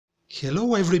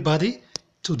Hello everybody!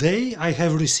 Today I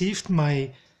have received my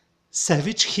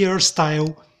Savage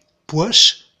hairstyle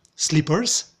plush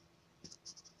slippers.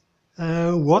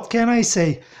 What can I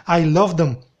say? I love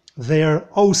them. They are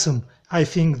awesome. I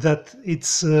think that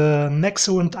it's an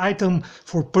excellent item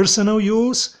for personal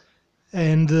use,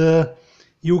 and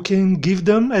you can give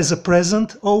them as a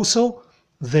present also.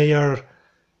 They are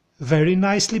very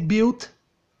nicely built.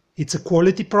 It's a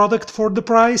quality product for the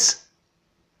price.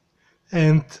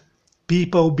 And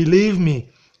people, believe me,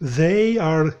 they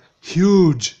are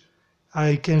huge.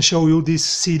 I can show you this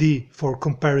CD for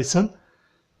comparison.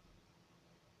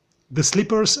 The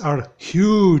slippers are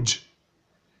huge.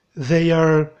 They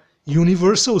are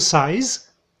universal size,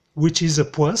 which is a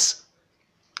plus.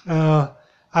 I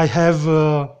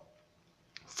have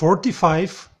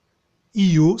 45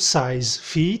 EU size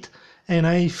feet and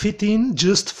I fit in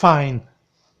just fine.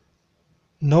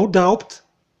 No doubt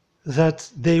that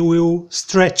they will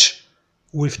stretch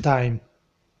with time.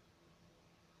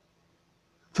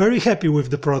 Very happy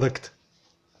with the product.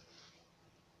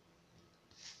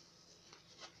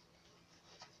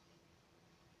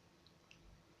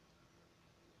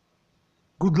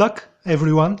 Good luck,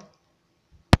 everyone.